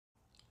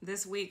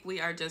This week,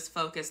 we are just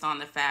focused on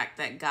the fact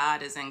that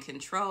God is in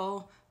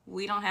control.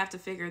 We don't have to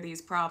figure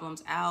these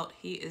problems out.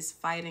 He is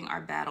fighting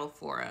our battle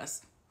for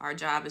us. Our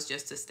job is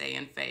just to stay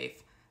in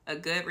faith. A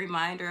good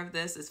reminder of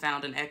this is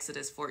found in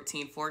Exodus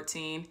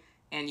 14:14,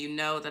 and you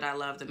know that I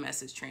love the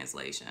Message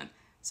translation.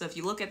 So if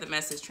you look at the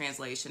Message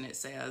translation, it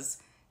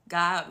says,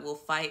 God will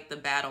fight the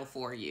battle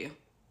for you,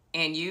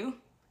 and you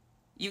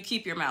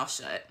keep your mouth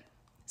shut.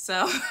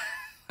 So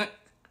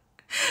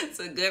it's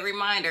a good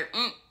reminder.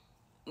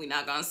 We're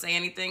not going to say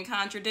anything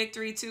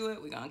contradictory to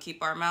it. We're going to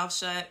keep our mouth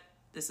shut.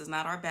 This is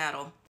not our battle.